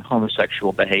regarding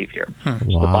homosexual behavior. Wow.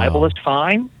 So the Bible is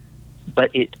fine,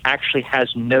 but it actually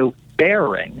has no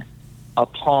bearing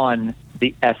upon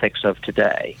the ethics of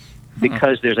today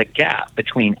because there's a gap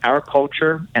between our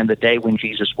culture and the day when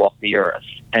Jesus walked the earth.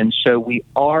 And so we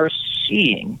are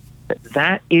seeing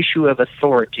that issue of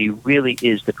authority really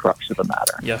is the crux of the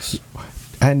matter. Yes.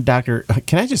 And Doctor,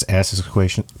 can I just ask this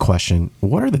question?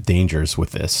 What are the dangers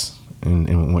with this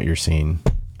in what you're seeing?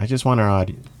 I just wonder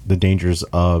the dangers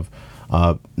of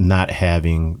not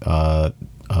having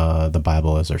the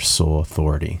Bible as our sole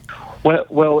authority.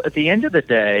 Well, at the end of the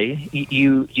day,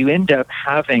 you end up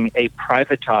having a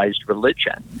privatized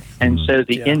religion, and so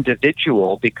the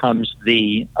individual becomes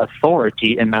the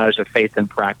authority in matters of faith and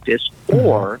practice,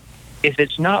 or if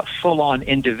it's not full-on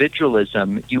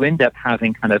individualism, you end up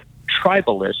having kind of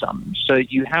tribalism. So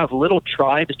you have little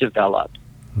tribes develop,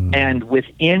 and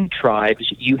within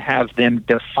tribes, you have them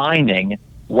defining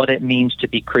what it means to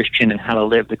be Christian and how to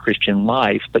live the Christian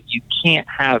life, but you can't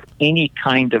have any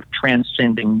kind of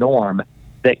transcending norm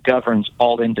that governs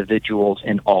all individuals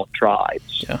in all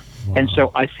tribes. Yeah. Wow. And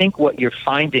so I think what you're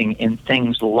finding in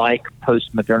things like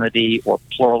postmodernity or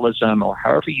pluralism or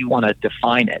however you want to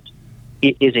define it,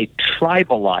 it is a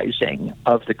tribalizing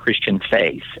of the Christian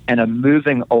faith and a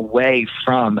moving away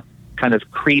from kind of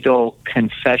creedal,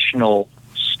 confessional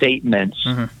statements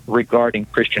regarding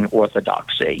Christian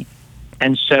orthodoxy.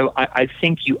 And so I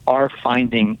think you are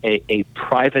finding a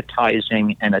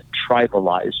privatizing and a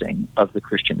tribalizing of the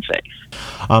Christian faith.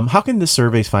 How can this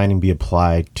survey's finding be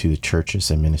applied to the churches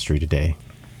and ministry today?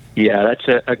 Yeah,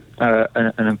 that's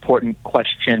an important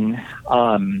question.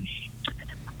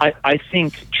 I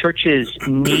think churches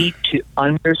need to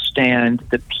understand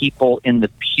the people in the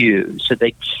pew, so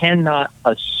they cannot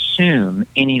assume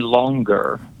any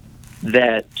longer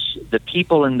that the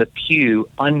people in the pew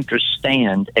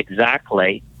understand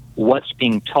exactly what's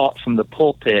being taught from the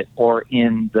pulpit or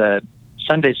in the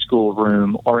Sunday school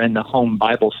room or in the home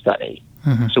Bible study.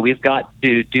 So we've got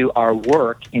to do our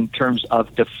work in terms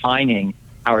of defining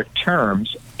our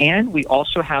terms, and we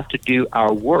also have to do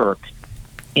our work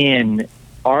in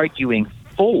arguing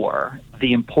for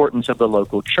the importance of the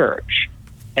local church.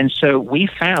 And so we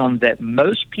found that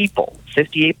most people,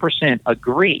 58%,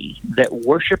 agree that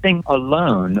worshiping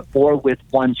alone or with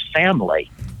one's family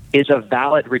is a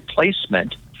valid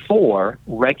replacement for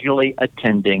regularly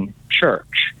attending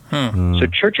church. So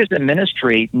churches and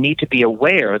ministry need to be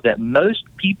aware that most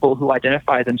people who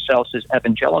identify themselves as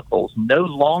evangelicals no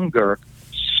longer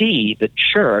see the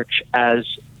church as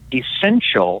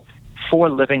essential for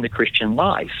living the Christian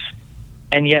life.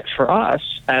 And yet for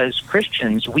us as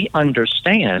Christians, we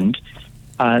understand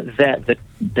that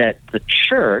the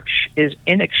church is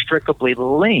inextricably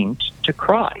linked to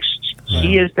Christ.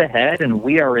 He is the head and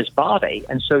we are his body.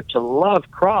 And so to love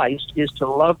Christ is to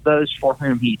love those for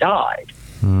whom he died.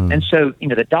 And so,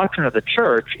 the doctrine of the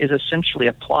church is essentially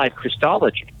applied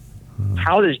Christology.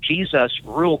 How does Jesus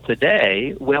rule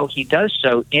today? Well, he does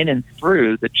so in and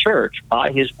through the church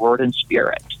by his word and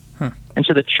spirit. And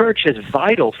so the church is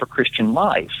vital for Christian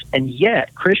life. And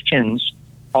yet Christians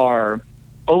are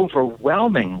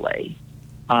overwhelmingly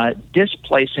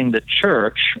displacing the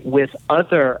church with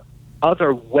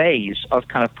other ways of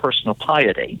kind of personal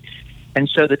piety. And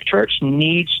so the church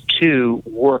needs to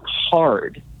work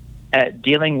hard at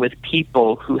dealing with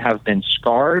people who have been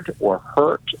scarred or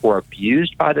hurt or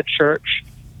abused by the church,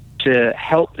 to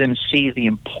help them see the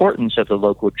importance of the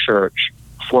local church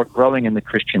for growing in the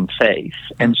Christian faith.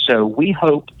 And so we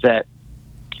hope that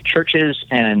churches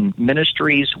and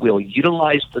ministries will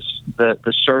utilize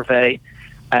the survey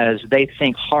as they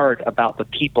think hard about the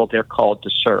people they're called to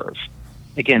serve.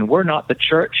 Again, we're not the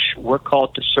church. We're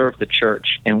called to serve the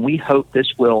church, and we hope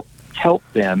this will help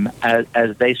them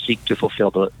as they seek to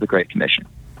fulfill the Great Commission.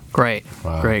 Great.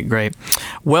 Wow. Great.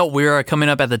 Well, we are coming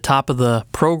up at the top of the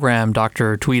program,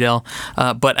 Dr. Tweedale.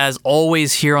 But as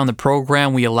always here on the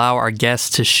program, we allow our guests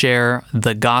to share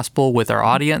the gospel with our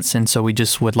audience, and so we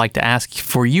just would like to ask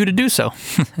for you to do so.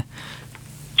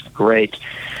 Great.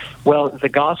 Well, the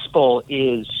gospel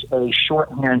is a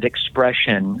shorthand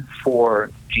expression for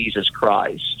Jesus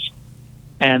Christ.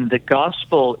 And the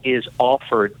gospel is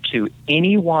offered to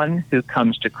anyone who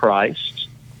comes to Christ,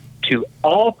 to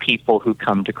all people who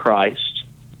come to Christ,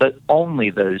 but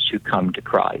only those who come to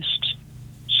Christ.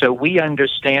 So we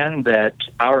understand that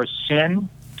our sin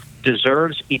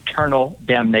deserves eternal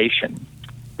damnation,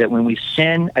 that when we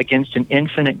sin against an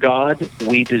infinite God,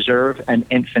 we deserve an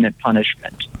infinite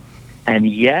punishment. And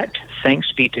yet,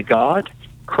 thanks be to God,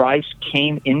 Christ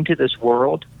came into this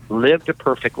world, lived a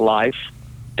perfect life,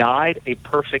 died a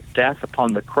perfect death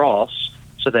upon the cross,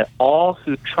 so that all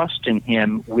who trust in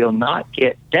him will not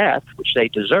get death, which they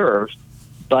deserve,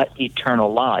 but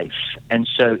eternal life. And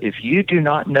so if you do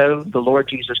not know the Lord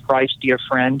Jesus Christ, dear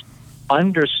friend,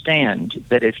 understand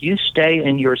that if you stay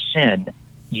in your sin,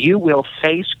 you will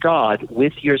face God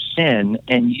with your sin,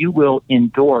 and you will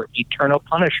endure eternal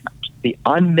punishment, the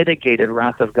unmitigated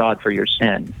wrath of God for your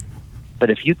sin. But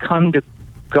if you come to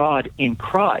God in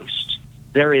Christ,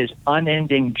 there is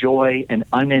unending joy and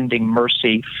unending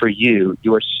mercy for you.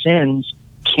 Your sins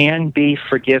can be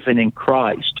forgiven in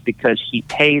Christ because he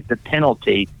paid the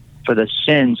penalty for the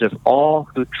sins of all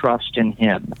who trust in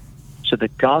him. So the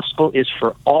gospel is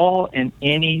for all and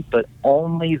any, but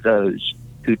only those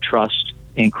who trust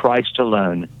in Christ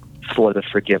alone for the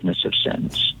forgiveness of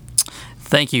sins.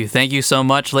 Thank you so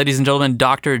much, ladies and gentlemen,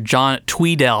 Dr. John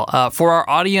Tweedale. For our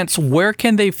audience, where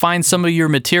can they find some of your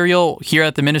material here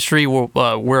at the ministry?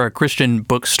 We're a Christian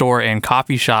bookstore and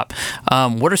coffee shop.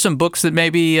 What are some books that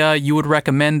maybe you would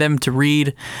recommend them to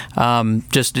read,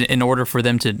 just in order for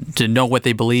them to know what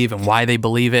they believe and why they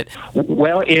believe it?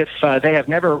 Well, if they have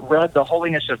never read The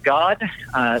Holiness of God,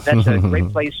 that's a great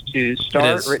place to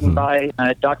start, written by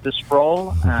Dr.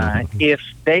 Sproul. If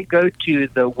they go to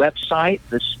the website,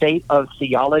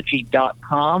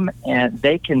 thestateoftheology.com, and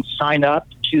they can sign up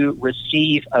to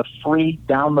receive a free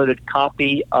downloaded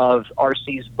copy of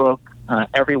R.C.'s book,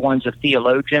 Everyone's a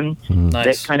Theologian. Nice.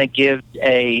 That kind of gives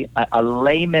a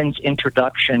layman's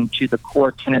introduction to the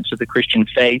core tenets of the Christian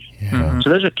faith. Yeah. So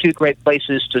those are two great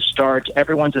places to start.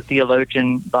 Everyone's a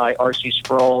Theologian by R.C.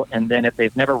 Sproul, and then if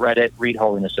they've never read it, read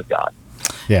Holiness of God.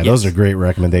 Yeah, those are great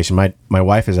recommendations. My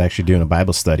wife is actually doing a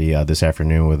Bible study this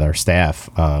afternoon with our staff.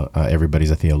 Everybody's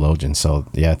a theologian. So,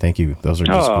 yeah, thank you. Those are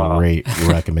just great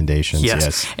recommendations.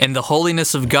 Yes. And The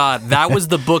Holiness of God, that was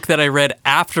the book that I read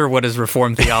after What is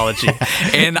Reformed Theology.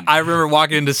 And I remember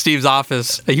walking into Steve's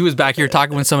office. He was back here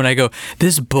talking with someone. I go,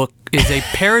 this book is a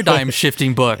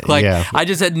paradigm-shifting book. I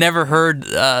just had never heard,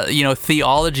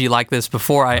 theology like this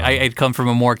before. I'd come from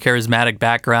a more charismatic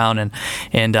background,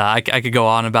 and I could go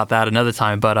on about that another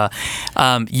time. But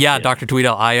Dr.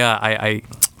 Tweedale,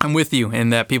 I'm with you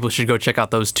in that people should go check out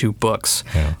those two books.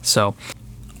 Yeah. So.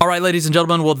 All right, ladies and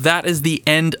gentlemen, well, that is the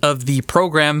end of the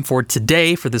program for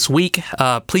today, for this week.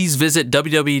 Please visit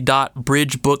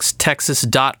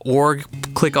www.bridgebooks.texas.org.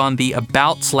 Click on the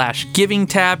About/Giving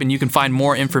tab, and you can find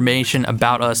more information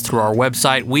about us through our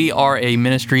website. We are a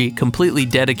ministry completely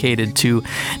dedicated to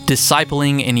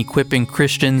discipling and equipping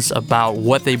Christians about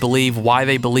what they believe, why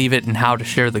they believe it, and how to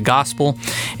share the gospel.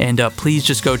 And please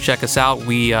just go check us out.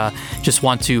 We just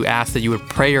want to ask that you would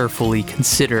prayerfully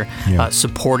consider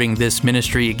supporting this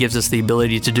ministry. it gives us the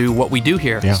ability to do what we do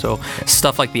here. Yeah. So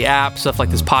stuff like the app, stuff like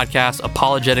this podcast,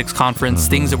 apologetics conference,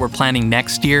 things that we're planning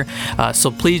next year. So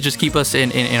please just keep us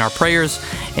in our prayers,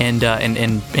 and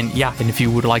if you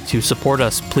would like to support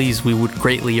us, please, we would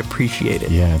greatly appreciate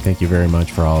it. Yeah, thank you very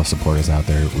much for all the supporters out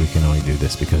there. We can only do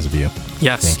this because of you.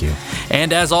 Yes. Thank you.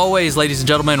 And as always, ladies and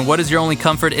gentlemen, what is your only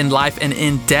comfort in life and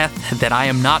in death? That I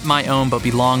am not my own, but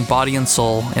belong body and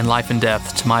soul in life and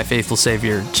death to my faithful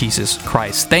Savior, Jesus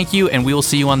Christ. Thank you, and we will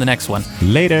see you on the next one.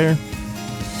 Later.